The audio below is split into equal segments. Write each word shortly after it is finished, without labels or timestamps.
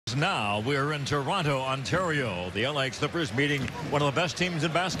Now we're in Toronto, Ontario. The LA Clippers meeting one of the best teams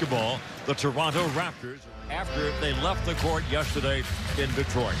in basketball, the Toronto Raptors, after they left the court yesterday in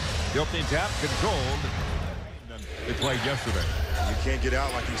Detroit. The opening tap controlled. They played yesterday. You can't get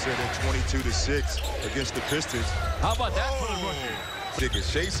out, like you said, at 22-6 against the Pistons. How about that for the rookie?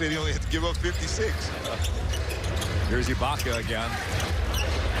 Shea said he only had to give up 56. Here's Ibaka again.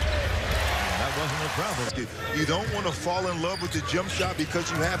 That wasn't a problem. You don't want to fall in love with the jump shot because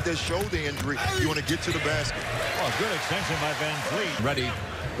you have that shoulder injury. You want to get to the basket. Oh, good extension by Van Fleet. Ready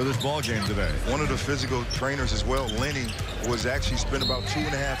for this ball game today. One of the physical trainers as well, Lenny, was actually spent about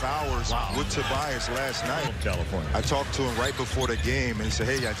 2.5 hours with Tobias last night. California. I talked to him right before the game, and he said,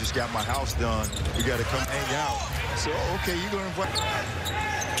 hey, I just got my house done. We got to come hang out. I said, oh, okay, you're going to invite.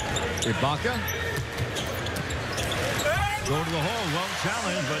 Ibaka. Go to the hole, well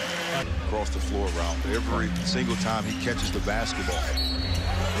challenged, but across the floor route every single time he catches the basketball.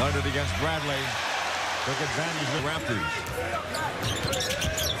 Leonard against Bradley. Took advantage of the Raptors.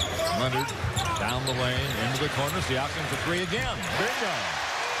 Leonard down the lane, into the corner. Siakam for three again. Bingo.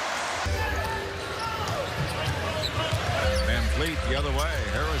 Van Fleet the other way.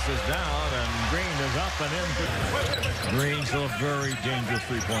 Harris is down, and Green is up and in. Green still a very dangerous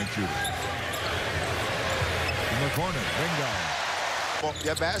three-point shooter. In the corner, bingo. Well,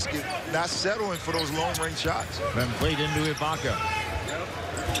 that basket not settling for those long-range shots. Van Fleet into Ibaka.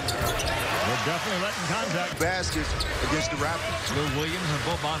 They're definitely letting contact. Baskets against the Raptors. Lou Williams and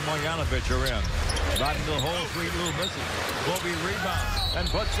Boban Marjanovic are in. Driving to the hole, three little misses. Bobby rebounds and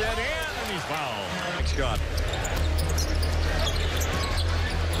puts it in, and he's fouled. Thanks, Scott.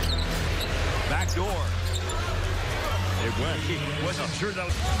 Back door. It went. He wasn't sure that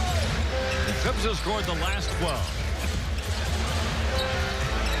was... The Clippers have scored the last 12.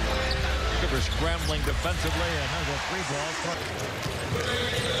 Clippers scrambling defensively, and there's a free ball.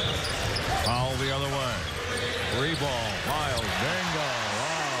 Foul the other way. Free ball. Miles. Bingo.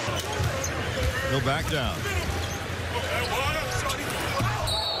 Wow. He'll back down.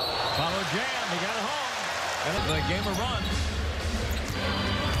 Follow jam. He got it home. And the game of runs.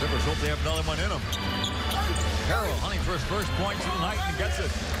 Clippers hope they have another one in them. Harrell hunting for his first points of the night and gets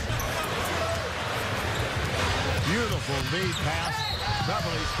it. Beautiful lead pass.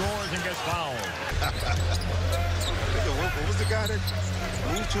 Beverly scores and gets fouled. What was the guy that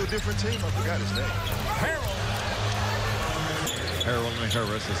moved to a different team? I forgot his name. Harrell. Harrell and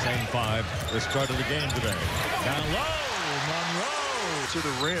Harris, the same five. The start of the game today. Down low. Monroe. To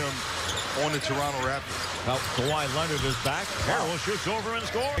the rim on the Toronto Raptors. Now, Kawhi Leonard is back. Harrell shoots over and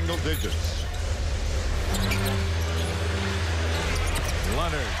scores. Single digits.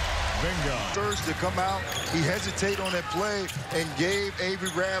 Leonard. Bingo. Surge to come out. He hesitated on that play and gave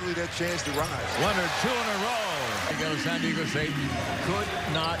Avery Bradley that chance to rise. Leonard, two in a row. Again, San Diego State could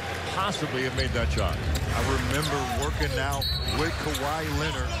not possibly have made that shot. I remember working out with Kawhi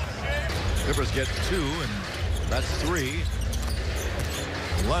Leonard. Clippers get two, and that's three.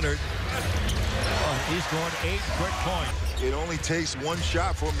 Leonard, he scored 8 quick points. It only takes one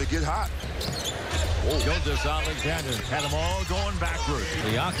shot for him to get hot. Gildas Alexander had them all going backwards.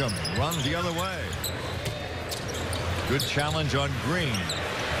 Siakam runs the other way. Good challenge on Green.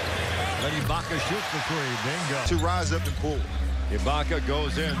 Let Ibaka shoot the three. Bingo. To rise up and pull. Ibaka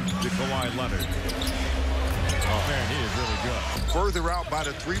goes in to Kawhi Leonard. Oh, man, he is really good. Further out by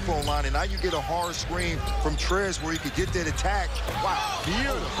the three-point line, and now you get a hard screen from Trez where he could get that attack. Wow.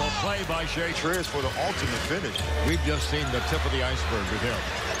 Beautiful play by Shea. Trez for the ultimate finish. We've just seen the tip of the iceberg with him.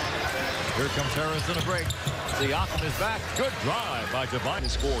 Here comes Harris in a break. Siakam is back. Good drive by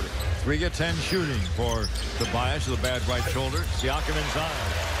Tobias. Scored it. 3 of 10 shooting for Tobias with a bad right shoulder. Siakam inside.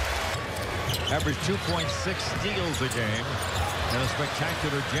 Averaged 2.6 steals a game. In a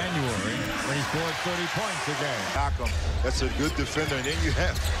spectacular January when he scored 30 points a game. Siakam, that's a good defender. And then you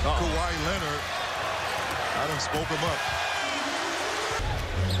have Kawhi Leonard. I done spoke him up.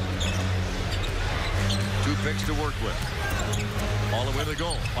 2 picks to work with. All the way to the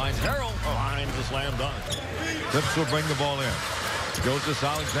goal. Finds Harrell. Finds the slam dunk. Clips will bring the ball in. Gildas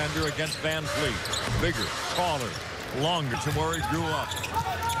Alexander against Van Fleet. Bigger, taller, longer to where he grew up.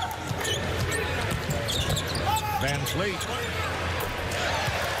 Van Fleet.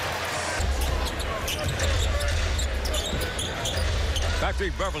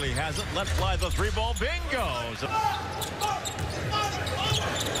 Patrick Beverly has it. Let fly the three ball. Bingo.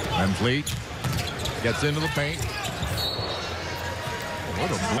 Van Fleet gets into the paint. What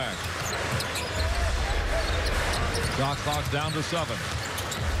a black. Shot clock down to 7.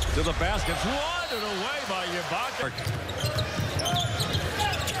 To the basket. Swatted away by Ibaka.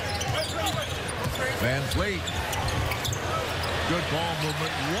 Van Fleet. Good ball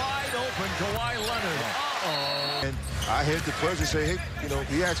movement. Wide open. Kawhi Leonard. Uh-oh. And I had the pleasure to say, hey, you know,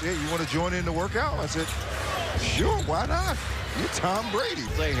 he asked, hey, you want to join in the workout? I said, sure, why not? You're Tom Brady.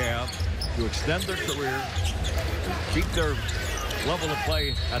 They have to extend their career, to keep their level of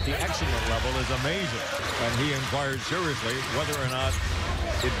play at the excellent level is amazing. And he inquired seriously whether or not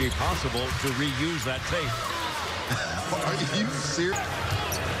it'd be possible to reuse that tape. Are you serious?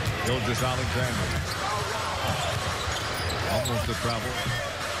 Gilgeous-Alexander. Almost a travel.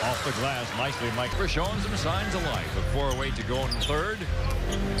 Off the glass nicely. Mike for showing some signs of life. With 4:08 to go in the third.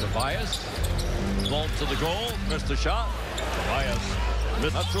 Tobias. Vault to the goal. Missed the shot. Tobias.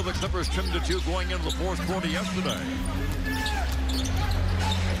 That's where the Clippers trimmed to 2 going into the fourth quarter yesterday.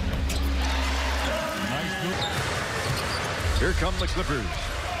 Nice move. Here come the Clippers.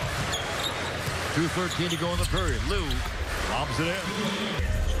 2:13 to go in the period. Lou lobs it in.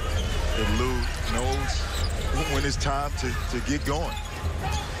 And Lou knows when it's time to get going.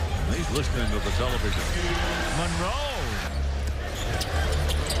 He's listening to the television. Monroe.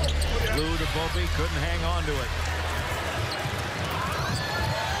 Lou to Bobby. Couldn't hang on to it.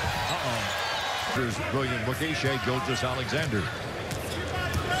 There's brilliant rookie, Shai Gilgeous-Alexander.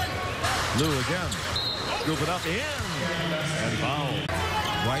 Lou again. Scoop it up in. And foul.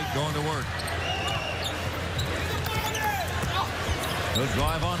 White going to work. The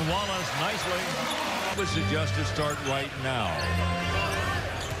drive on Wallace nicely. I would suggest to start right now.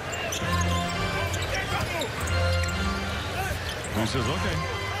 Who says, okay.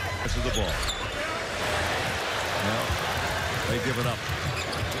 This is the ball. Well, they give it up.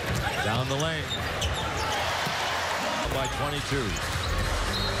 Down the lane. By 22.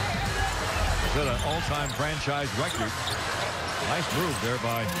 Set an all-time franchise record. Nice move there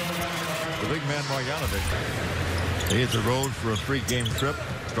by the big man Marjanovic. They hit the road for a 3-game trip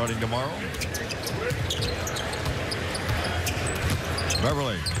starting tomorrow.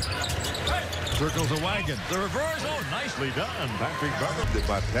 Beverly circles a wagon. The reverse. Oh, nicely done. Patrick Beverly.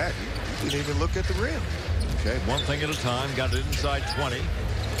 By Pat, he didn't even look at the rim. Okay, one thing at a time. Got it inside 20.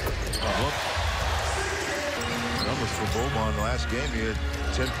 Numbers for Boban last game. He had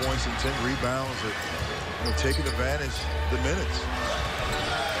 10 points and 10 rebounds. Taking advantage of the minutes.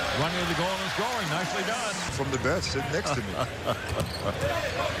 Running to the goal and scoring. Nicely done. From the best, sitting next to me.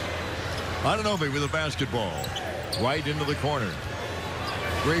 I don't know, maybe with a basketball. Right into the corner.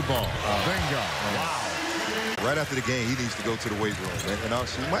 Great ball. Bingo. Wow. Right after the game, he needs to go to the weight room. And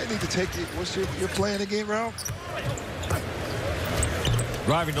also, you might need to take it. What's your play in the game, Ralph?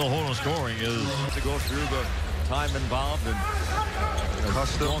 Driving to the hole and scoring is to go through the time involved and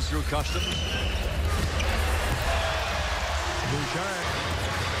going through customs. Bouchard.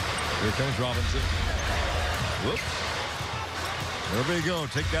 Here comes Robinson. Whoops. There we go.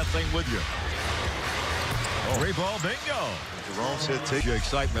 Take that thing with you. Free ball, bingo. Jerome said take your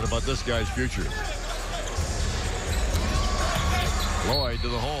excitement about this guy's future. Lloyd to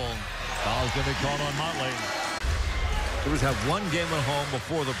the hole. Foul's going to be called on Motley. Clippers have one game at home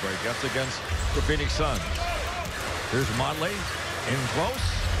before the break. That's against the Phoenix Suns. Here's Motley. In close.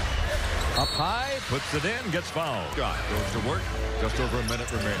 Up high. Puts it in. Gets fouled. Scott goes to work. Just over a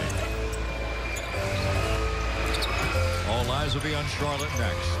minute remaining. All eyes will be on Charlotte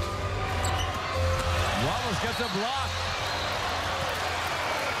next. Wallace gets a block.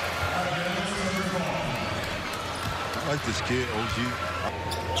 I like this kid, OG.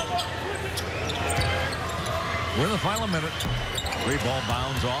 We're in the final minute. Free ball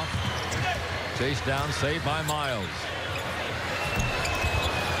bounds off. Chased down, saved by Miles.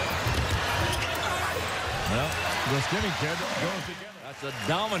 Well, the skinny kid goes together. That's a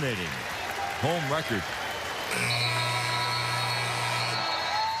dominating home record.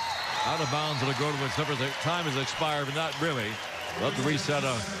 Out of bounds, it'll go to the Clippers. The time has expired, but not really. They'll have to reset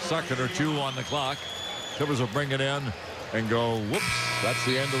a second or two on the clock. Clippers will bring it in and go, whoops, that's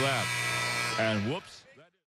the end of that. And whoops.